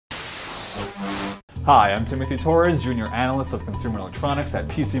Hi, I'm Timothy Torres, Junior Analyst of Consumer Electronics at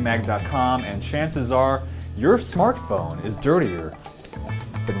PCMag.com, and chances are your smartphone is dirtier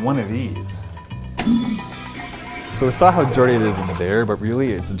than one of these. So we saw how dirty it is in there, but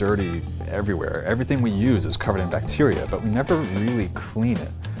really it's dirty everywhere. Everything we use is covered in bacteria, but we never really clean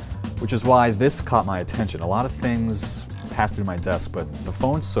it, which is why this caught my attention. A lot of things pass through my desk, but the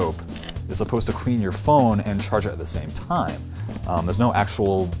PhoneSoap is supposed to clean your phone and charge it at the same time. There's no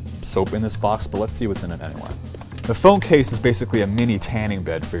actual soap in this box, but let's see what's in it anyway. The phone case is basically a mini tanning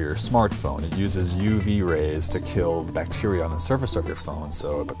bed for your smartphone. It uses UV rays to kill the bacteria on the surface of your phone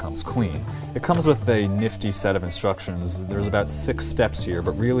so it becomes clean. It comes with a nifty set of instructions. There's about 6 steps here,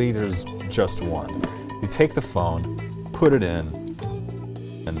 but really there's just one. You take the phone, put it in,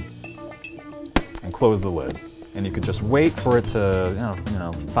 and close the lid. And you could just wait for it to,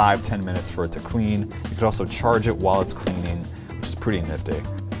 5-10 minutes for it to clean. You could also charge it while it's cleaning, which is pretty nifty.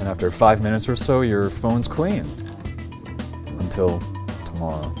 And after 5 minutes or so, your phone's clean. Until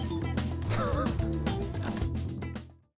tomorrow.